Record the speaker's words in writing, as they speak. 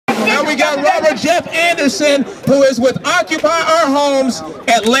we got Robert Jeff Anderson, who is with Occupy Our Homes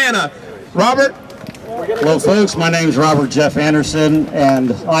Atlanta. Robert? Hello folks, my name is Robert Jeff Anderson,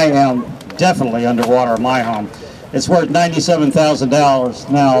 and I am definitely underwater in my home. It's worth $97,000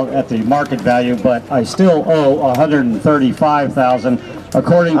 now at the market value, but I still owe $135,000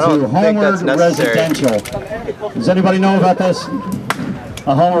 according to Homeward Residential. Does anybody know about this?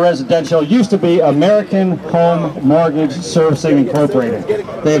 A Homeward Residential used to be American Home Mortgage Servicing Incorporated.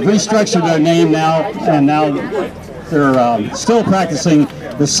 They have restructured their name now, and now they're still practicing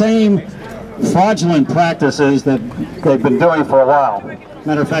the same fraudulent practices that they've been doing for a while.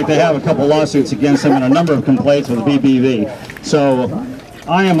 Matter of fact, they have a couple lawsuits against them and a number of complaints with BBV. So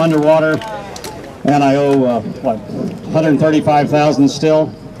I am underwater, and I owe what, $135,000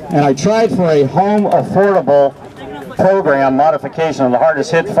 still. And I tried for a home affordable program modification of the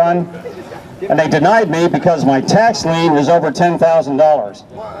hardest hit fund, and they denied me because my tax lien is over $10,000.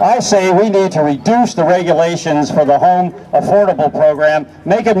 I say we need to reduce the regulations for the home affordable program,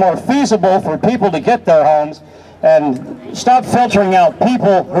 make it more feasible for people to get their homes, and stop filtering out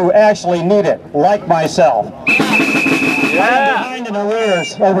people who actually need it, like myself. Yeah. I'm behind in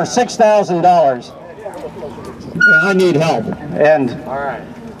arrears over $6,000. I need help. And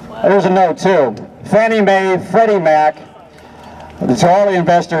there's a note too. Fannie and Freddie Mac, to all the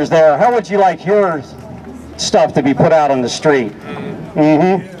investors there, how would you like your stuff to be put out on the street?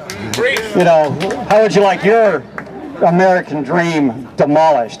 You know, how would you like your American dream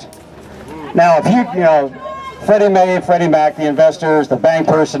demolished? Now, if you know, Freddie Mac, the investors, the bank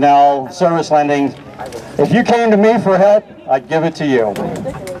personnel, service lending, if you came to me for help, I'd give it to you.